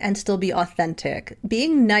compassionate and still be authentic.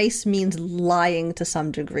 Being nice means lying to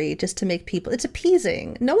some degree just to make people, it's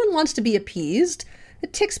appeasing. No one wants to be appeased.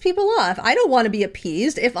 It ticks people off. I don't want to be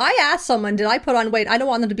appeased. If I ask someone, did I put on weight? I don't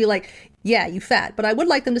want them to be like, yeah, you fat. But I would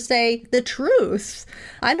like them to say the truth.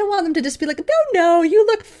 I don't want them to just be like, no, you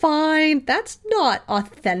look fine. That's not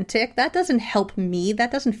authentic. That doesn't help me.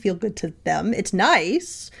 That doesn't feel good to them. It's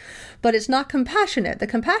nice, but it's not compassionate. The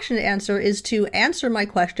compassionate answer is to answer my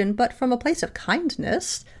question, but from a place of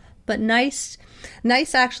kindness, but nice.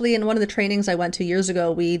 Nice, actually, in one of the trainings I went to years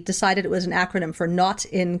ago, we decided it was an acronym for Not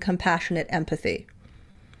in Compassionate Empathy.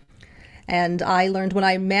 And I learned when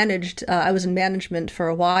I managed, I was in management for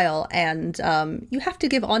a while, and you have to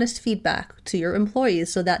give honest feedback to your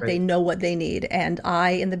employees so that they know what they need. And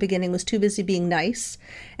I, in the beginning, was too busy being nice.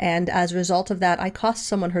 And as a result of that, I cost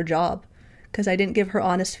someone her job because I didn't give her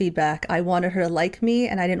honest feedback. I wanted her to like me,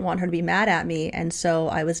 and I didn't want her to be mad at me. And so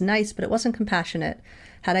I was nice, but it wasn't compassionate.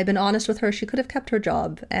 Had I been honest with her, she could have kept her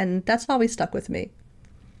job. And that's always stuck with me.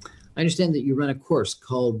 I understand that you run a course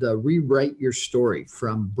called Rewrite Your Story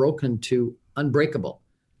from Broken to Unbreakable.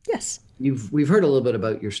 Yes. We've heard a little bit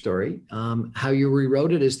about your story. How you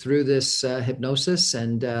rewrote it is through this hypnosis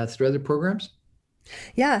and through other programs?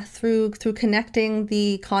 Yeah, through connecting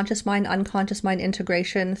the conscious mind, unconscious mind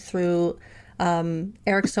integration, through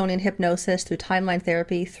Ericksonian hypnosis, through timeline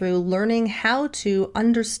therapy, through learning how to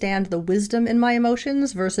understand the wisdom in my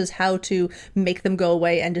emotions versus how to make them go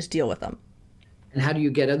away and just deal with them. And how do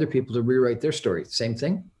you get other people to rewrite their story? Same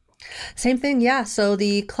thing? Same thing, yeah. So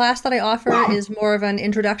the class that I offer is more of an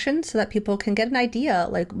introduction so that people can get an idea.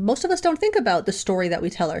 Like, most of us don't think about the story that we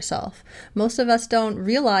tell ourselves. Most of us don't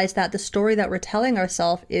realize that the story that we're telling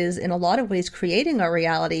ourselves is in a lot of ways creating our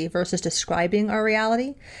reality versus describing our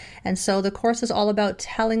reality. And so the course is all about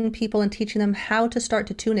telling people and teaching them how to start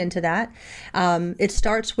to tune into that. It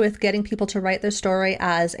starts with getting people to write their story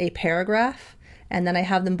as a paragraph. And then I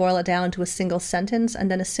have them boil it down to a single sentence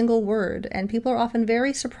and then a single word. And people are often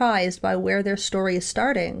very surprised by where their story is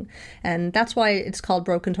starting. And that's why it's called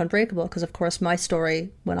Broken to Unbreakable, because of course my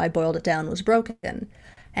story, when I boiled it down, was broken.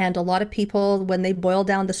 And a lot of people, when they boil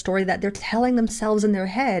down the story that they're telling themselves in their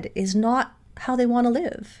head, is not how they want to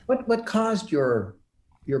live. What caused your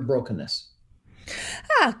brokenness?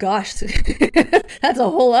 Ah, gosh, that's a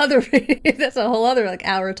whole other like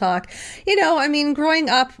hour talk. I mean, growing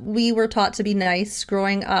up, we were taught to be nice.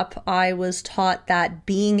 Growing up, I was taught that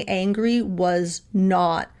being angry was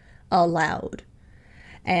not allowed.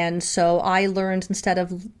 And so I learned, instead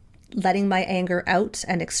of letting my anger out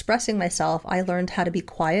and expressing myself, I learned how to be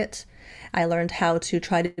quiet. I learned how to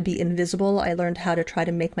try to be invisible. I learned how to try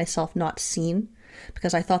to make myself not seen,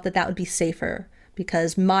 because I thought that that would be safer.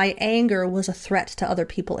 Because my anger was a threat to other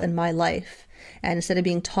people in my life. And instead of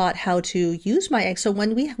being taught how to use my anger, so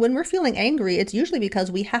when we're feeling angry, it's usually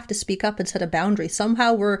because we have to speak up and set a boundary.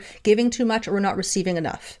 Somehow we're giving too much or we're not receiving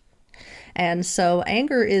enough. And so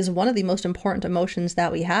anger is one of the most important emotions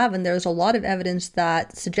that we have. And there's a lot of evidence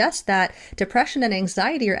that suggests that depression and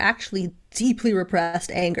anxiety are actually deeply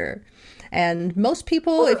repressed anger. And most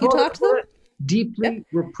people, if you talk to them, deeply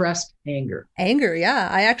repressed anger. Anger, yeah.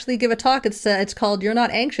 I actually give a talk. It's called "You're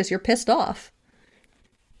Not Anxious, You're Pissed Off."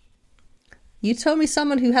 You tell me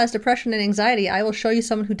someone who has depression and anxiety, I will show you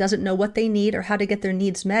someone who doesn't know what they need or how to get their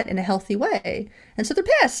needs met in a healthy way. And so they're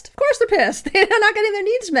pissed. Of course they're pissed. They're not getting their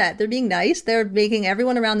needs met. They're being nice. They're making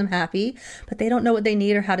everyone around them happy, but they don't know what they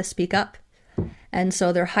need or how to speak up. And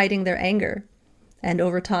so they're hiding their anger. And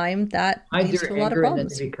over time, that leads to a lot of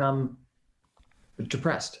problems. And they become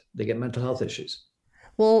depressed. They get mental health issues.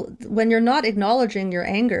 Well, when you're not acknowledging your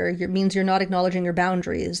anger, it means you're not acknowledging your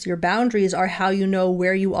boundaries. Your boundaries are how you know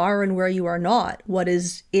where you are and where you are not, what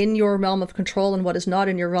is in your realm of control and what is not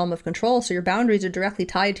in your realm of control. So your boundaries are directly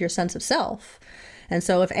tied to your sense of self. And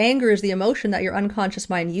so if anger is the emotion that your unconscious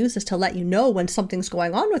mind uses to let you know when something's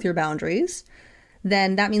going on with your boundaries,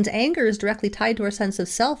 then that means anger is directly tied to our sense of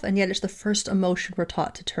self, and yet it's the first emotion we're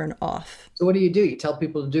taught to turn off. So what do? You tell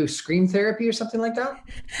people to do scream therapy or something like that?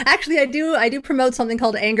 Actually, I do promote something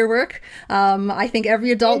called anger work. I think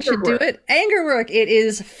every adult should do it. Anger work. It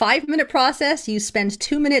is a 5-minute process. You spend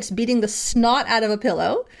 2 minutes beating the snot out of a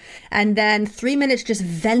pillow, and then 3 minutes just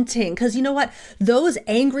venting. Because you know what? Those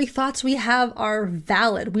angry thoughts we have are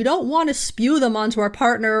valid. We don't want to spew them onto our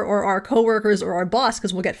partner or our coworkers or our boss,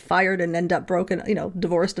 because we'll get fired and end up broken,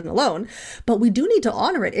 divorced and alone. But we do need to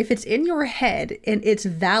honor it. If it's in your head and it's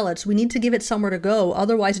valid, so we need to give it somewhere to go.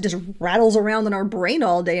 Otherwise, it just rattles around in our brain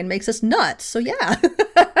all day and makes us nuts. So yeah,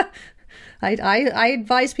 I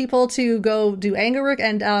advise people to go do anger work.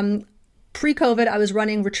 And pre-COVID, I was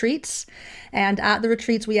running retreats. And at the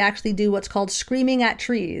retreats, we actually do what's called screaming at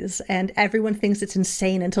trees. And everyone thinks it's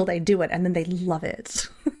insane until they do it. And then they love it.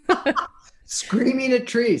 Screaming at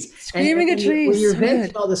trees. And Screaming at when trees. you're So venting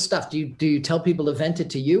good. all this stuff, do you tell people to vent it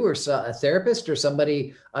to you or a therapist or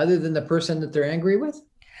somebody other than the person that they're angry with?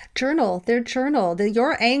 Journal, their journal.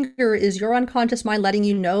 Your anger is your unconscious mind letting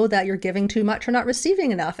you know that you're giving too much or not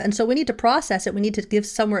receiving enough. And so we need to process it. We need to give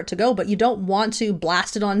somewhere to go, but you don't want to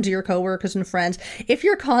blast it onto your coworkers and friends. If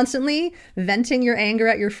you're constantly venting your anger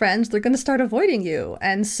at your friends, they're going to start avoiding you.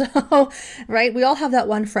 And so, right, we all have that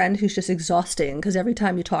one friend who's just exhausting because every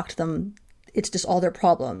time you talk to them, it's just all their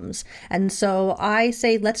problems. And so I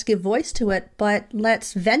say, let's give voice to it, but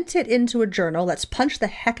let's vent it into a journal. Let's punch the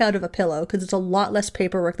heck out of a pillow because it's a lot less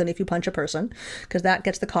paperwork than if you punch a person, because that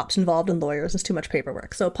gets the cops involved and lawyers. It's too much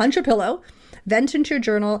paperwork. So punch a pillow, vent into your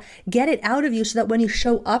journal, get it out of you so that when you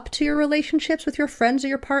show up to your relationships with your friends or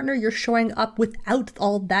your partner, you're showing up without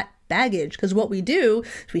all that baggage. Because what we do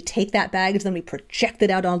is we take that baggage, then we project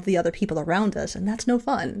it out onto the other people around us, and that's no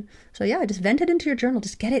fun. So yeah, just vent it into your journal.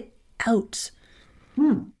 Just get it out.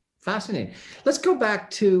 Fascinating. Let's go back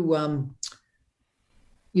to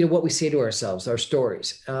what we say to ourselves, our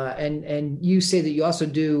stories, and you say that you also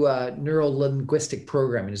do neuro linguistic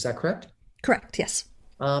programming. Is that correct? Correct. Yes.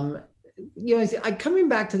 Um, I'm coming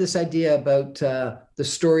back to this idea about the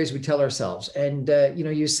stories we tell ourselves, and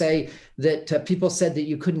you say that people said that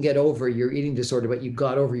you couldn't get over your eating disorder, but you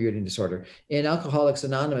got over your eating disorder. In Alcoholics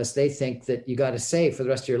Anonymous, they think that you got to say for the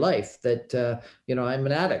rest of your life that I'm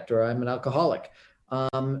an addict or I'm an alcoholic.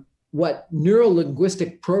 What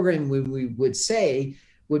neuro-linguistic programming we would say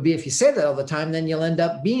would be if you say that all the time, then you'll end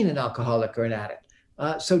up being an alcoholic or an addict.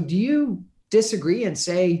 So do you disagree and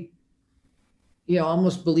say,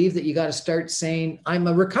 almost believe that you got to start saying, I'm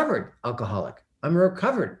a recovered alcoholic. I'm a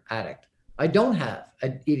recovered addict. I don't have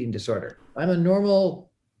an eating disorder. I'm a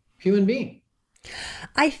normal human being.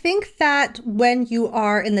 I think that when you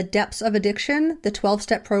are in the depths of addiction, the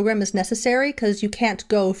 12-step program is necessary because you can't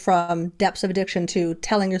go from depths of addiction to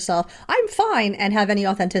telling yourself, I'm fine, and have any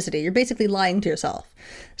authenticity. You're basically lying to yourself.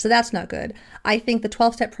 So that's not good. I think the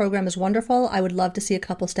 12-step program is wonderful. I would love to see a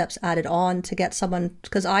couple steps added on to get someone,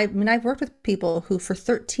 because I've worked with people who for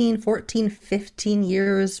 13, 14, 15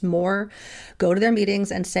 years more go to their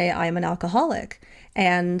meetings and say, I am an alcoholic.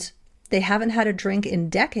 And they haven't had a drink in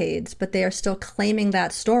decades, but they are still claiming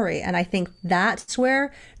that story. And I think that's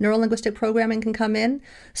where neurolinguistic programming can come in.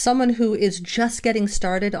 Someone who is just getting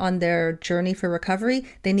started on their journey for recovery,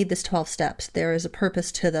 they need this 12 steps. There is a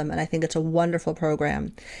purpose to them, and I think it's a wonderful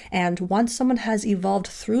program. And once someone has evolved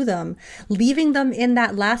through them, leaving them in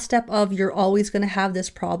that last step of you're always going to have this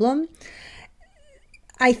problem,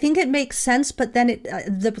 I think it makes sense. But then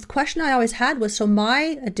the question I always had was, so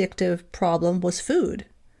my addictive problem was food.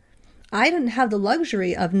 I didn't have the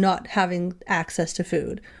luxury of not having access to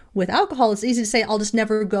food. With alcohol, it's easy to say, I'll just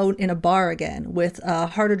never go in a bar again. With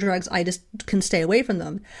harder drugs, I just can stay away from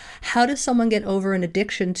them. How does someone get over an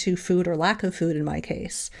addiction to food or lack of food in my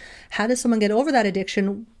case? How does someone get over that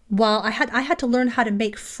addiction? Well, I had to learn how to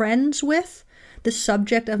make friends with the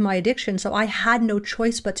subject of my addiction, so I had no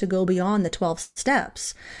choice but to go beyond the 12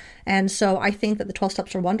 steps. And so I think that the 12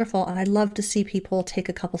 steps are wonderful, and I'd love to see people take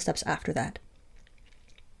a couple steps after that.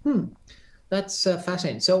 That's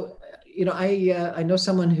fascinating. So, I know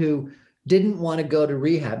someone who didn't want to go to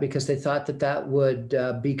rehab because they thought that would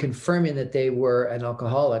be confirming that they were an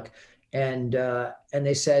alcoholic, and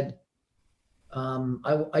they said,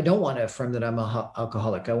 I don't want to affirm that I'm an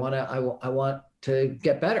alcoholic. I want to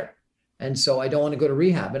get better, and so I don't want to go to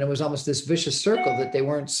rehab. And it was almost this vicious circle that they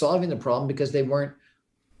weren't solving the problem because they weren't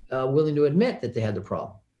willing to admit that they had the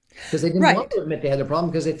problem. Because they didn't want to admit they had the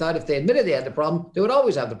problem, because they thought if they admitted they had the problem, they would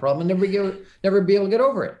always have the problem and never be able to get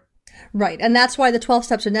over it. Right. And that's why the 12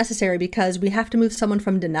 steps are necessary, because we have to move someone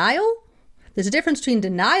from denial. There's a difference between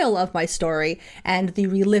denial of my story and the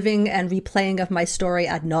reliving and replaying of my story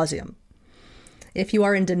ad nauseum. If you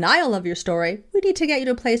are in denial of your story, we need to get you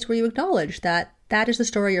to a place where you acknowledge that that is the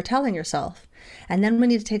story you're telling yourself. And then we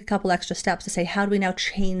need to take a couple extra steps to say, how do we now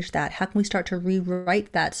change that? How can we start to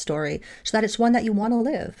rewrite that story so that it's one that you want to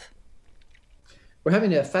live? We're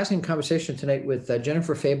having a fascinating conversation tonight with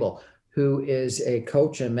Jennifer Fable, who is a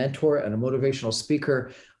coach and mentor and a motivational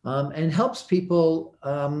speaker, and helps people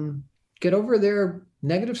get over their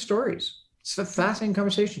negative stories. It's a fascinating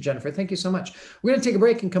conversation, Jennifer. Thank you so much. We're going to take a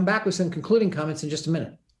break and come back with some concluding comments in just a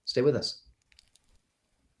minute. Stay with us.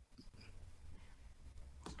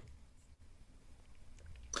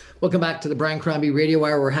 Welcome back to the Brian Crombie Radio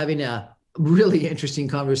Hour. We're having a really interesting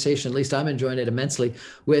conversation, at least I'm enjoying it immensely,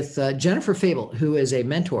 with Jennifer Fable, who is a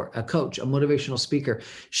mentor, a coach, a motivational speaker.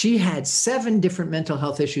 She had 7 different mental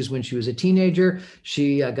health issues when she was a teenager.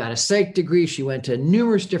 She got a psych degree. She went to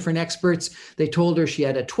numerous different experts. They told her she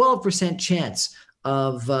had a 12% chance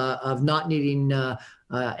of not needing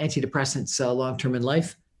antidepressants long term in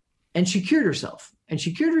life, and she cured herself. And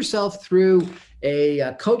she cured herself through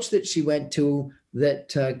a coach that she went to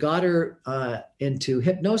that got her into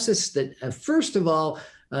hypnosis. That first of all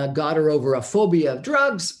got her over a phobia of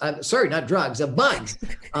drugs. Sorry, not drugs, of bugs.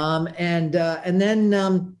 And then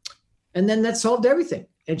that solved everything.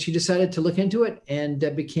 And she decided to look into it and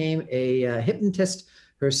became a hypnotist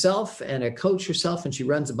herself and a coach herself. And she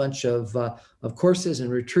runs a bunch of courses and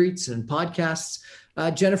retreats and podcasts.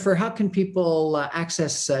 Jennifer, how can people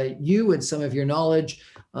access you and some of your knowledge,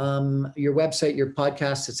 your website, your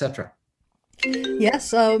podcasts, etc.? Yes,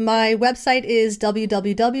 so my website is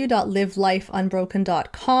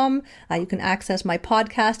www.livelifeunbroken.com. You can access my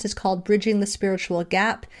podcast. It's called Bridging the Spiritual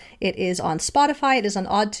Gap. It is on Spotify. It is on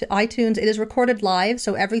iTunes. It is recorded live.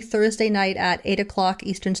 So every Thursday night at 8 o'clock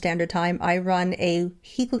Eastern Standard Time, I run a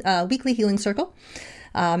weekly healing circle.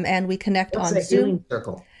 And we connect on Zoom. What's a healing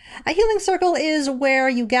circle? A healing circle is where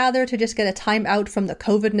you gather to just get a time out from the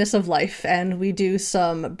COVIDness of life. And we do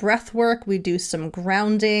some breath work. We do some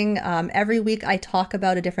grounding. Every week I talk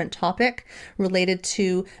about a different topic related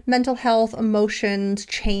to mental health, emotions,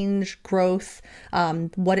 change, growth,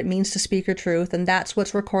 what it means to speak your truth. And that's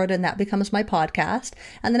what's recorded, and that becomes my podcast.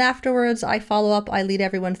 And then afterwards I follow up. I lead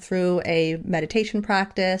everyone through a meditation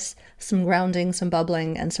practice, some grounding, some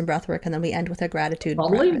bubbling, and some breath work. And then we end with a gratitude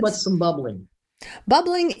bubbling? practice. What's some bubbling?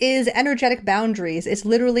 Bubbling is energetic boundaries. It's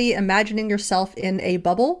literally imagining yourself in a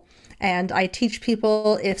bubble. And I teach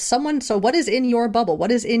people so what is in your bubble? What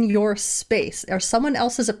is in your space? Are someone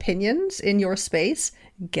else's opinions in your space?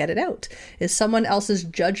 Get it out. Is someone else's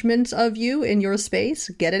judgment of you in your space?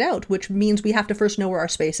 Get it out, which means we have to first know where our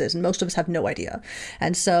space is. And most of us have no idea.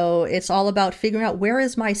 And so it's all about figuring out, where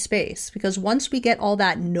is my space? Because once we get all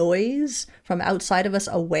that noise from outside of us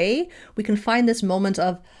away, we can find this moment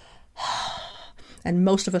of, and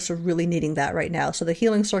most of us are really needing that right now. So the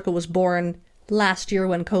Healing Circle was born last year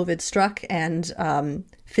when COVID struck, and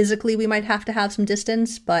physically we might have to have some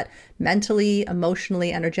distance, but mentally,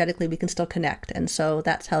 emotionally, energetically, we can still connect. And so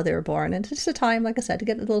that's how they were born. And it's just a time, like I said, to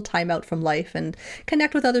get a little time out from life and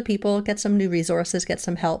connect with other people, get some new resources, get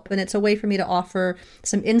some help. And it's a way for me to offer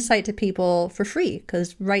some insight to people for free,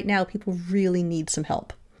 because right now people really need some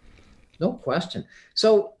help. No question.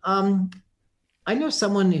 So, I know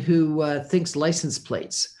someone who thinks license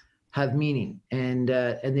plates have meaning, and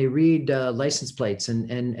they read license plates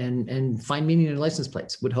and find meaning in license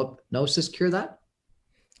plates. Would hypnosis cure that?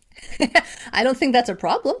 I don't think that's a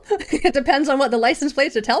problem. It depends on what the license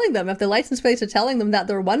plates are telling them. If the license plates are telling them that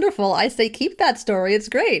they're wonderful, I say keep that story. It's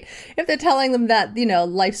great. If they're telling them that,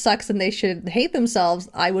 life sucks and they should hate themselves,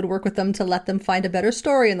 I would work with them to let them find a better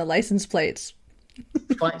story in the license plates.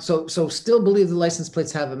 Fine. So still believe the license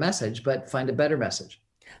plates have a message, but find a better message.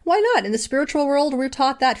 Why not? In the spiritual world, we're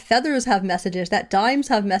taught that feathers have messages, that dimes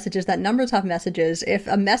have messages, that numbers have messages. If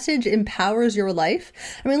a message empowers your life,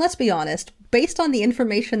 let's be honest, based on the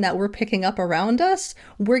information that we're picking up around us,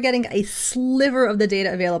 we're getting a sliver of the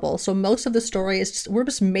data available. So most of the story is we're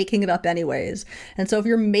just making it up anyways. And so if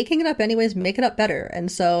you're making it up anyways, make it up better.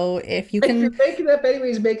 And so if you can... If you're making it up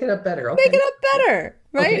anyways, make it up better. Okay. Make it up better,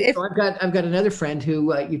 right? Okay, so I've got another friend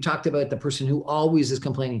who you talked about, the person who always is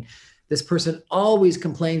complaining. This person always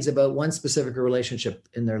complains about one specific relationship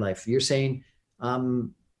in their life. You're saying,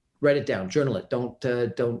 write it down, journal it.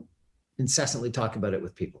 Don't incessantly talk about it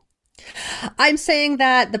with people. I'm saying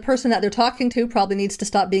that the person that they're talking to probably needs to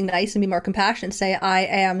stop being nice and be more compassionate. Say, I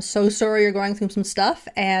am so sorry you're going through some stuff,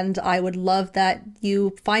 and I would love that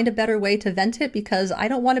you find a better way to vent it, because I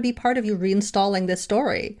don't want to be part of you reinstalling this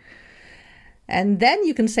story. And then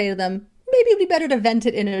you can say to them, maybe it'd be better to vent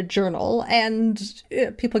it in a journal, and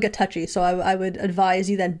people get touchy. So I would advise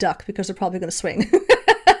you then duck, because they're probably going to swing.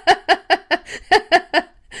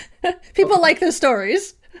 People like those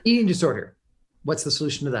stories. Eating disorder. What's the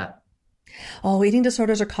solution to that? Oh, eating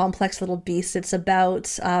disorders are complex little beasts. It's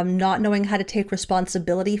about not knowing how to take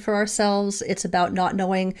responsibility for ourselves. It's about not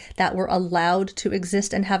knowing that we're allowed to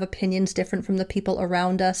exist and have opinions different from the people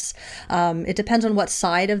around us. It depends on what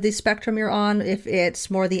side of the spectrum you're on. If it's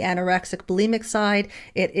more the anorexic, bulimic side,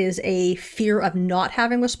 it is a fear of not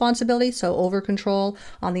having responsibility, so over control.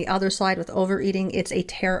 On the other side with overeating, it's a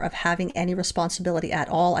terror of having any responsibility at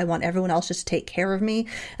all. I want everyone else just to take care of me,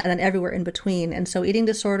 and then everywhere in between. And so eating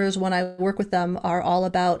disorders, when I work with them, are all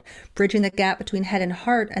about bridging the gap between head and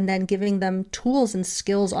heart, and then giving them tools and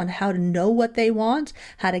skills on how to know what they want,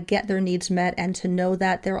 how to get their needs met, and to know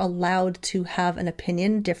that they're allowed to have an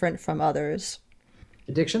opinion different from others.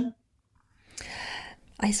 Addiction?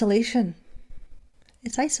 Isolation.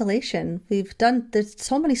 It's isolation. There's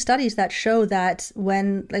so many studies that show that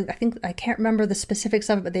when, like, I can't remember the specifics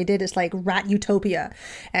of it, but they did, it's like rat utopia.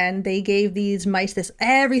 And they gave these mice this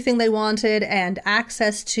everything they wanted and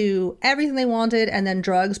access to everything they wanted and then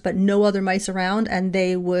drugs, but no other mice around, and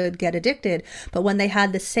they would get addicted. But when they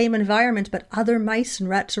had the same environment, but other mice and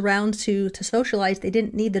rats around to socialize, they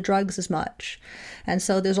didn't need the drugs as much. And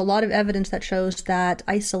so there's a lot of evidence that shows that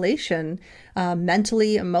isolation,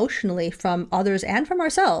 mentally, emotionally, from others and from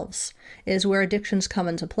ourselves, is where addictions come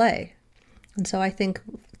into play. And so I think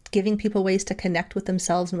giving people ways to connect with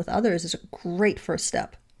themselves and with others is a great first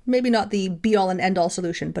step. Maybe not the be-all and end-all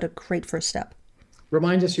solution, but a great first step.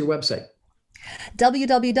 Remind us your website.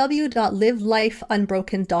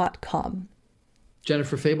 www.livelifeunbroken.com.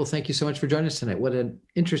 Jennifer Fable, thank you so much for joining us tonight. What an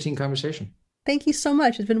interesting conversation. Thank you so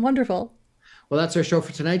much. It's been wonderful. Well, that's our show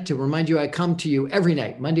for tonight. To remind you, I come to you every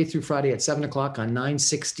night, Monday through Friday at 7 o'clock on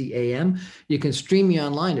 960 AM. You can stream me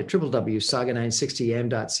online at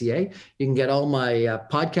www.saga960am.ca. You can get all my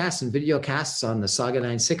podcasts and video casts on the Saga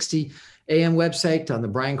 960 AM website, on the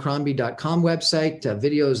briancrombie.com website,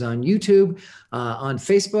 videos on YouTube, on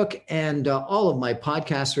Facebook, and all of my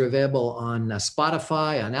podcasts are available on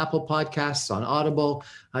Spotify, on Apple Podcasts, on Audible.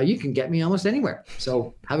 You can get me almost anywhere.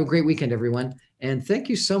 So have a great weekend, everyone. And thank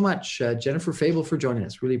you so much, Jennifer Fable, for joining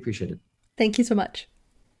us. Really appreciate it. Thank you so much.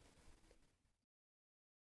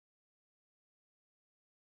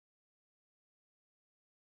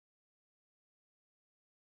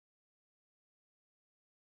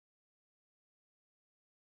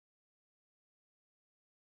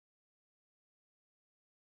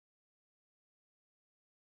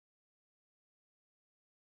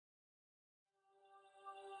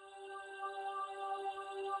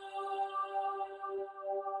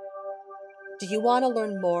 Do you want to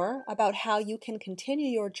learn more about how you can continue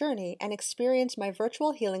your journey and experience my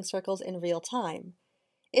virtual healing circles in real time?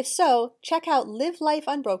 If so, check out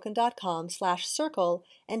livelifeunbroken.com/circle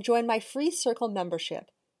and join my free circle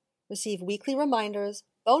membership. Receive weekly reminders,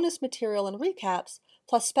 bonus material and recaps,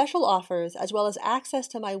 plus special offers, as well as access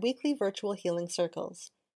to my weekly virtual healing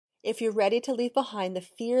circles. If you're ready to leave behind the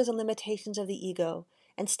fears and limitations of the ego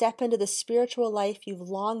and step into the spiritual life you've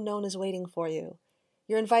long known is waiting for you,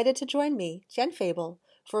 you're invited to join me, Jen Fable,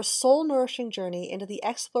 for a soul-nourishing journey into the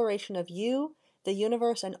exploration of you, the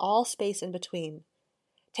universe, and all space in between.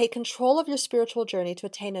 Take control of your spiritual journey to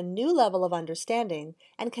attain a new level of understanding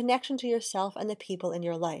and connection to yourself and the people in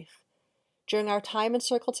your life. During our time in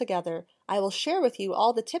circle together, I will share with you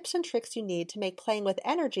all the tips and tricks you need to make playing with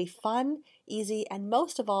energy fun, easy, and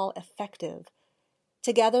most of all, effective.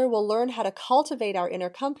 Together, we'll learn how to cultivate our inner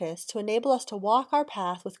compass to enable us to walk our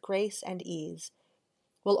path with grace and ease.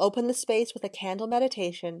 We'll open the space with a candle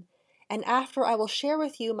meditation, and after I will share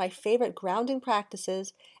with you my favorite grounding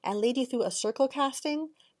practices and lead you through a circle casting,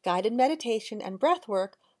 guided meditation, and breath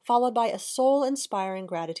work, followed by a soul-inspiring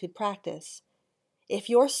gratitude practice. If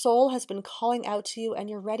your soul has been calling out to you and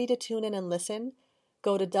you're ready to tune in and listen,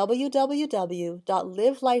 go to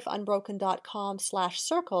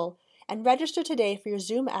www.livelifeunbroken.com/circle and register today for your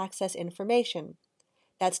Zoom access information.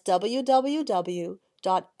 That's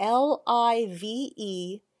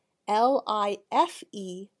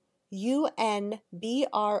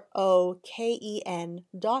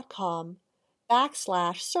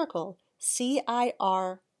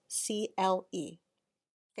CIRCLE.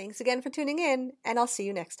 Thanks again for tuning in, and I'll see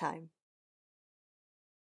you next time.